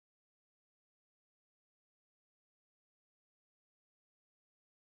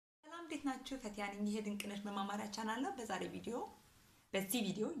እንዴት ናችሁ? ፈቲያ ነኝ። ይሄ ድንቅነሽ መማማሪያ ቻናል ነው። በዚህ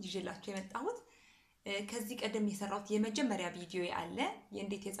ቪዲዮ ይዤላችሁ የመጣሁት ከዚህ ቀደም የሰራሁት የመጀመሪያ ቪዲዮ ያለ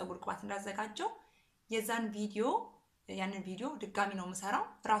የእንዴት የፀጉር ቅባት እንዳዘጋጀው ያንን ቪዲዮ ድጋሚ ነው የምሰራው።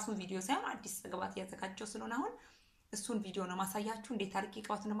 ራሱን ቪዲዮ ሳይሆን አዲስ ቅባት ያዘጋጀው ስለሆነ አሁን እሱን ቪዲዮ ነው ማሳያችሁ እንዴት አድርጌ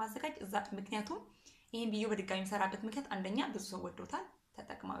ቅባቱን ማዘጋጅ ምክንያቱም ይሄን ቪዲዮ በድጋሚ ሰራበት ምክንያት አንደኛ ብዙ ሰው ወዶታል፣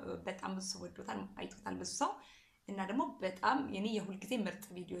 በጣም ብዙ ሰው ወዶታል፣ አይቶታል ብዙ ሰው እና ደግሞ በጣም የኔ የሁል ጊዜ ምርጥ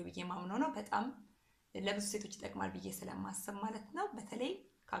ቪዲዮ ብዬ ማምነው ነው። በጣም ለብዙ ሴቶች ይጠቅማል ብዬ ስለማስብ ማለት ነው። በተለይ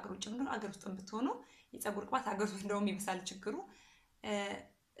ከአገር ውጭ ነው አገር ውስጥ ብትሆኑ የፀጉር ቅባት አገር ውስጥ እንደውም ይብሳል ችግሩ።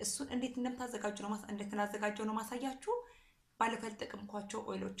 እሱን እንዴት እንደምታዘጋጁ ነው ማሳያችሁ። ባለፈው ተጠቀምኳቸው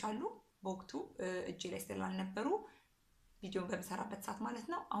ኦይሎች አሉ በወቅቱ እጄ ላይ ስላልነበሩ ቪዲዮን በመሰራበት ሰዓት ማለት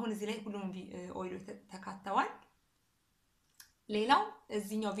ነው። አሁን እዚህ ላይ ሁሉም ኦይሎች ተካተዋል። ሌላው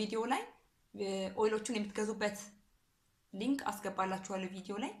እዚህኛው ቪዲዮ ላይ ኦይሎቹን የምትገዙበት ሊንክ አስገባላችኋለሁ።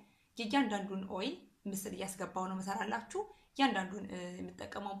 ቪዲዮ ላይ የእያንዳንዱን ኦይል ምስል ያስገባው ነው መሰራላችሁ። እያንዳንዱን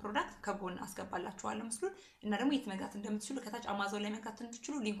የምትጠቀመው ፕሮዳክት ከጎን አስገባላችኋለሁ ምስሉን እና ደግሞ የት መግዛት እንደምትችሉ ከታች አማዞን ላይ መግዛት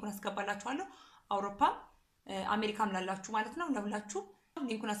እንደምትችሉ ሊንኩን አስገባላችኋለሁ። አውሮፓ አሜሪካም ላላችሁ ማለት ነው ለሁላችሁ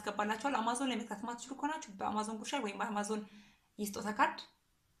ሊንኩን አስገባላችኋለሁ። አማዞን ላይ መግዛት ማትችሉ ከሆናችሁ በአማዞን ጉርሻይ ወይም በአማዞን የስጦታ ካርድ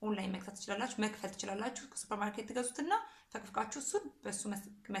ኦንላይን መግዛት ትችላላችሁ፣ መክፈል ትችላላችሁ። ከሱፐርማርኬት ትገዙትና ፈቅፍቃችሁ እሱን በሱ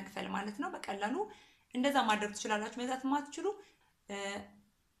መክፈል ማለት ነው። በቀላሉ እንደዛ ማድረግ ትችላላችሁ። መግዛት ማትችሉ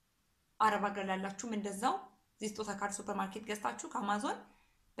አረብ ሀገር ላላችሁም እንደዛው ስጦታ ካርድ ሱፐርማርኬት ገዝታችሁ ከአማዞን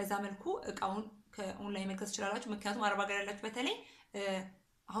በዛ መልኩ እቃውን ከኦንላይን መግዛት ትችላላችሁ። ምክንያቱም አረብ ሀገር ያላችሁ በተለይ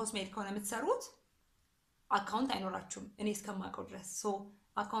ሃውስ ሜድ ከሆነ የምትሰሩት አካውንት አይኖራችሁም እኔ እስከማውቀው ድረስ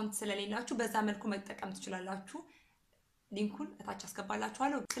አካውንት ስለሌላችሁ በዛ መልኩ መጠቀም ትችላላችሁ። ሊንኩን እታች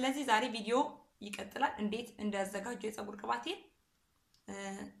አስገባላችኋለሁ። ስለዚህ ዛሬ ቪዲዮ ይቀጥላል። እንዴት እንዳዘጋጁ የፀጉር ቅባቴን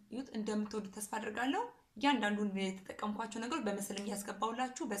እንደምትወዱ ተስፋ አድርጋለሁ። እያንዳንዱን የተጠቀምኳቸው ነገሮች በምስልም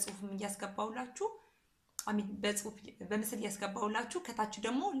ያስገባውላችሁ በጽሁፍም ያስገባውላችሁ በምስል ያስገባውላችሁ ከታች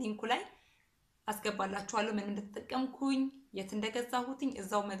ደግሞ ሊንኩ ላይ አስገባላችኋለሁ። ምን እንደተጠቀምኩኝ የት እንደገዛሁትኝ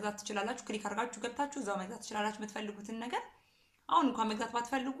እዛው መግዛት ትችላላችሁ። ክሊክ አድርጋችሁ ገብታችሁ እዛው መግዛት ትችላላችሁ የምትፈልጉትን ነገር። አሁን እንኳን መግዛት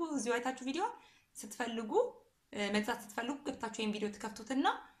ባትፈልጉ እዚሁ አይታችሁ ቪዲዮ መግዛት ስትፈልጉ ገብታችሁ ይሄን ቪዲዮ ተከፍቱትና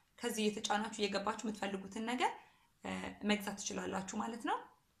ከዚህ የተጫናችሁ እየገባችሁ የምትፈልጉትን ነገር መግዛት ትችላላችሁ ማለት ነው።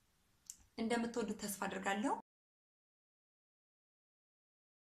 እንደምትወዱት ተስፋ አድርጋለሁ።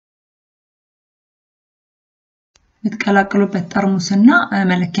 የምትቀላቅሉበት ጠርሙስና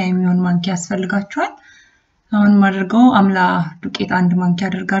መለኪያ የሚሆን ማንኪያ ያስፈልጋችኋል። አሁን ማድረገው አምላ ዱቄት 1 ማንኪያ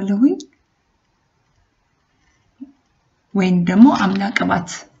አደርጋለሁኝ ወይም ደግሞ አምላ ቅባት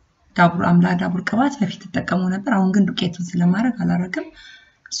ዳቡር ቅባት በፊት ተጠቀሙ ነበር። አሁን ግን ዱቄቱን ስለማድረግ አላረግም።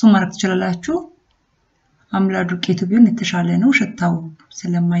 እሱ ማድረግ ትችላላችሁ። አምላ ዱቄቱ ቢሆን የተሻለ ነው ሽታው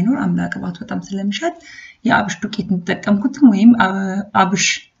ስለማይኖር። አምላ ቅባቱ በጣም ስለሚሸት የአብሽ ዱቄት ተጠቀምኩትም ወይም አብሽ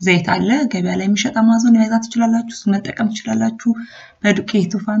ዘይት አለ ገበያ ላይ የሚሸጥ አማዞን መግዛት ትችላላችሁ። እሱ መጠቀም ትችላላችሁ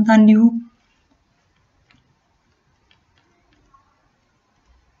በዱቄቱ ፋንታ እንዲሁ።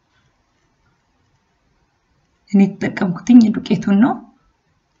 እኔ ተጠቀምኩትኝ ዱቄቱን ነው።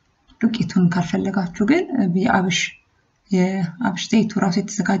 ዱቄቱን ካልፈለጋችሁ ግን የአብሽ ዘይቱ ራሱ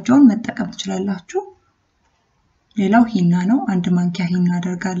የተዘጋጀውን መጠቀም ትችላላችሁ። ሌላው ሂና ነው። 1 ማንኪያ ሂና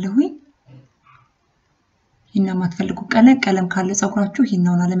አደርጋለሁኝ። ሂና ማትፈልጉ ቀለም ካለ ፀጉራችሁ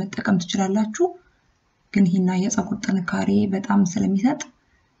ሂናውን አለመጠቀም ትችላላችሁ። ግን ሂና የፀጉር ጥንካሬ በጣም ስለሚሰጥ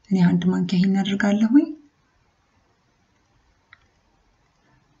እኔ 1 ማንኪያ ሂና አደርጋለሁኝ።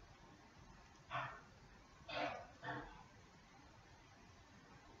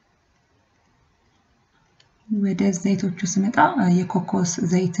 ወደ ዘይቶቹ ስመጣ የኮኮስ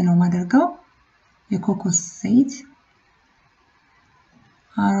ዘይት ነው ማደርገው። የኮኮስ ዘይት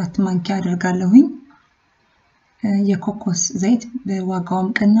 4 ማንኪያ አደርጋለሁኝ። የኮኮስ ዘይት በዋጋውም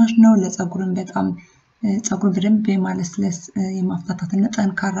ቅናሽ ነው። ለፀጉርን በጣም ፀጉር በደንብ የማለስለስ የማፍታታትና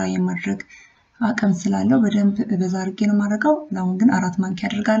ጠንካራ የማድረግ አቅም ስላለው በደንብ በዛ አድርጌ ነው ማድረገው። አሁን ግን 4 ማንኪያ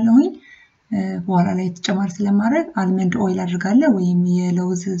አደርጋለሁኝ። በኋላ ላይ ተጨማሪ ስለማድረግ አልመንድ ኦይል አደርጋለሁ ወይም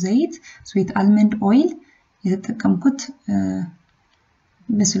የለውዝ ዘይት ስዊት አልመንድ ኦይል የተጠቀምኩት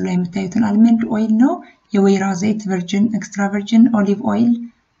ምስሉ ላይ የምታዩትን አልመንድ ኦይል ነው። የወይራ ዘይት ቨርጂን ኤክስትራ ቨርጂን ኦሊቭ ኦይል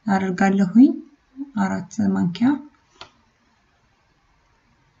አደርጋለሁኝ 4 ማንኪያ።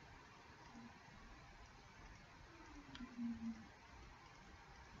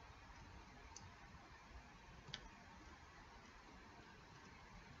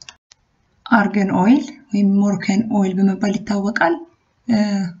 አርገን ኦይል ወይም ሞርከን ኦይል በመባል ይታወቃል።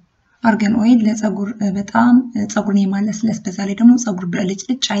 አርገን ኦይል ለፀጉር በጣም ፀጉርን የማለስለስ በዛ ላይ ደግሞ ፀጉር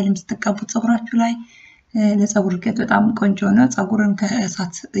ብልጭልጭ አይልም ስትቀቡት ፀጉራችሁ ላይ ለፀጉር እድገት በጣም ቆንጆ ነው። ፀጉርን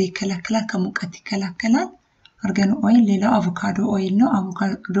ከእሳት ይከላከላል፣ ከሙቀት ይከላከላል። አርጋኖ ኦይል ሌላው አቮካዶ ኦይል ነው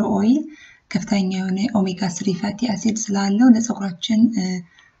አቮካዶ ኦይል ከፍተኛ የሆነ ኦሜጋ 3 ፋቲ አሲድ ስላለው ለፀጉራችን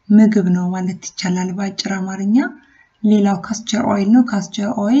ምግብ ነው ማለት ይቻላል በአጭር አማርኛ ሌላው ካስተር ኦይል ነው ካስተር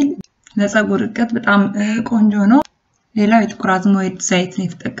ኦይል ለፀጉር እድገት በጣም ቆንጆ ነው ሌላው የጥቁር አዝሙድ ዘይት ነው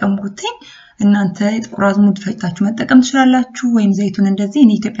የተጠቀምኩት እናንተ የጥቁር አዝሙድ ፈጭታችሁ መጠቀም ትችላላችሁ ወይም ዘይቱን እንደዚህ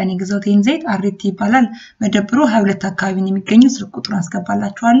እኔ ኢትዮጵያን የገዛሁት ይሄን ዘይት አሬቲ ይባላል መደብሩ 22 አካባቢ ነው የሚገኘው ስልክ ቁጥሩን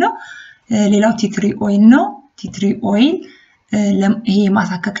አስገባላችኋለሁ ሌላው ቲትሪ ኦይል ነው ቲትሪ ኦይል ይሄ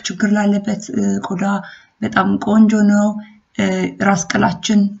ማሳከክ ችግር ላለበት ቆዳ በጣም ቆንጆ ነው ራስ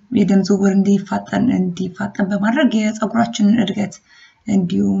ቅላችን የደም ዝውውር እንዲፋጠን በማድረግ የፀጉራችንን እድገት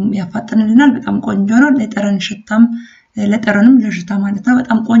እንዲሁም ያፋጥንልናል በጣም ቆንጆ ነው ለጠረንም ለሽታ ማለት ነው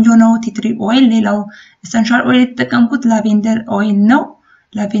በጣም ቆንጆ ነው ቲትሪ ኦይል ሌላው ኤሰንሻል ኦይል የተጠቀምኩት ላቬንደር ኦይል ነው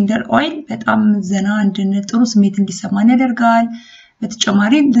ላቬንደር ኦይል በጣም ዘና እንድንል ጥሩ ስሜት እንዲሰማን ያደርጋል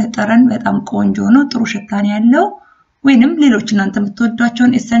በተጨማሪ ለጠረን በጣም ቆንጆ ነው ጥሩ ሽታን ያለው ወይንም ሌሎች እናንተ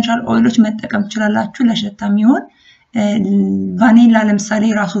የምትወዷቸውን ኤሰንሻል ኦይሎች መጠቀም ትችላላችሁ ለሽታም ይሁን ቫኒላ ለምሳሌ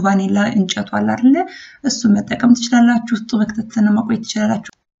ራሱ ቫኒላ እንጨቱ አለ አይደል እሱ መጠቀም ትችላላችሁ ውስጡ መክተትና ማቆየት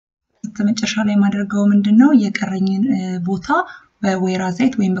ትችላላችሁ ተመጨረሻ ላይ ማድረገው ምንድነው የቀረኝን ቦታ በወይራ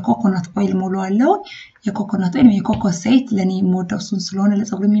ዘይት ወይም በኮኮናት ኦይል ሞላዋለሁ የኮኮናት ኦይል የኮኮስ ዘይት ለኔ ሞደሱን ስለሆነ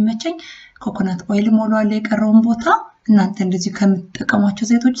ለፀጉር የሚመቸኝ ኮኮናት ኦይል ሞላዋለሁ የቀረውን ቦታ እናንተ እንደዚህ ከምትጠቀሟቸው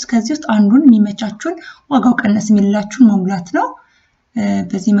ዘይቶች እስከዚህ ውስጥ አንዱን የሚመቻችሁን ዋጋው ቀነስ የሚላችሁን መሙላት ነው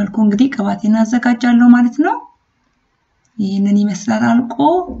በዚህ መልኩ እንግዲህ ቅባቴን አዘጋጃለሁ ማለት ነው ይሄንን ይመስላል አልቆ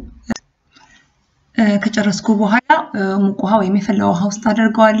ከጨረስኩ በኋላ ሙቅ ውሃ ወይም የፈላ ውሃ ውስጥ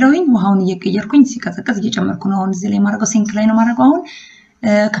አደርገዋለሁኝ ውሃውን እየቀየርኩኝ ሲቀዘቅዝ እየጨመርኩ ነው አሁን እዚህ ላይ ማድረገው ሲንክ ላይ ነው ማድረገው አሁን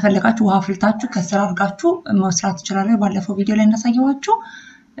ከፈለጋችሁ ውሃ ፍልታችሁ ከስራ አድርጋችሁ መስራት ትችላላችሁ ባለፈው ቪዲዮ ላይ እናሳየዋችሁ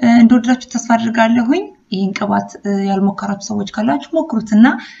እንደወደዳችሁ ተስፋ አድርጋለሁኝ ይሄን ቅባት ያልሞከራችሁ ሰዎች ካላችሁ ሞክሩትና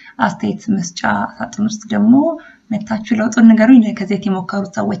አስተያየት መስጫ ሳጥን ውስጥ ደግሞ መታችሁ ለውጡን ንገሩኝ ከዚህ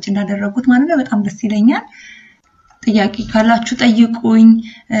የሞከሩት ሰዎች እንዳደረጉት ማለት ነው በጣም ደስ ይለኛል ጥያቄ ካላችሁ ጠይቁኝ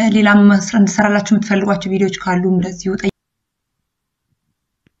ሌላም መስራት እንድሰራላችሁ የምትፈልጓቸው ቪዲዮዎች ካሉ እንደዚሁ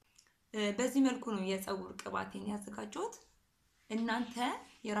በዚህ መልኩ ነው የፀጉር ቅባቴን ያዘጋጀሁት እናንተ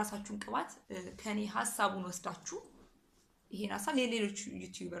የራሳችሁን ቅባት ከኔ ሐሳቡን ወስዳችሁ ይሄን ሐሳብ ለሌሎች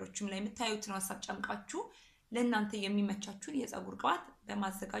ዩቲዩበሮችም ላይ የምታዩት ነው ሐሳብ ጨምቃችሁ ለእናንተ የሚመቻችሁን የፀጉር ቅባት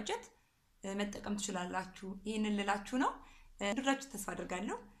በማዘጋጀት መጠቀም ትችላላችሁ ይሄንን ልላችሁ ነው ድራችሁ ተስፋ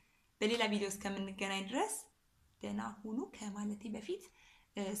አድርጋለሁ በሌላ ቪዲዮ እስከምንገናኝ ድረስ ደና ሁኑ ከማለቴ በፊት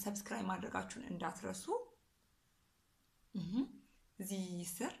ሰብስክራይብ ማድረጋችሁን እንዳትረሱ እዚህ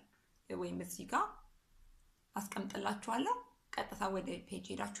ስር ወይም እዚህ ጋር አስቀምጥላችኋለሁ ቀጥታ ወደ ፔጅ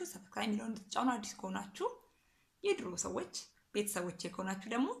ሄዳችሁ ሰብስክራይብ ሚለውን እንድትጫኑ አዲስ ከሆናችሁ የድሮ ሰዎች ቤተሰቦች ከሆናችሁ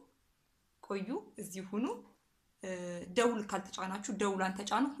ደግሞ ቆዩ እዚህ ሁኑ ደውል ካልተጫናችሁ ደውላን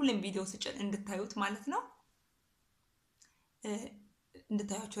ተጫኑ ሁሉም ቪዲዮ ስጭን እንድታዩት ማለት ነው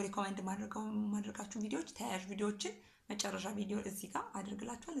እንድታያችሁ ሪኮመንድ ማድረጋችሁ ቪዲዮዎች ተያያዥ ቪዲዮዎችን መጨረሻ ቪዲዮ እዚህ ጋር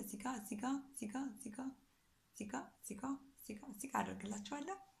አድርግላችኋል እዚህ ጋር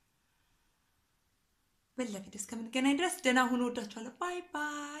አድርግላችኋለሁ በሌላ ቪዲዮ እስከምንገናኝ ድረስ ደህና ሁኑ ወዳችኋለሁ ባይ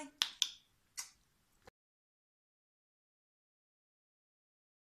ባይ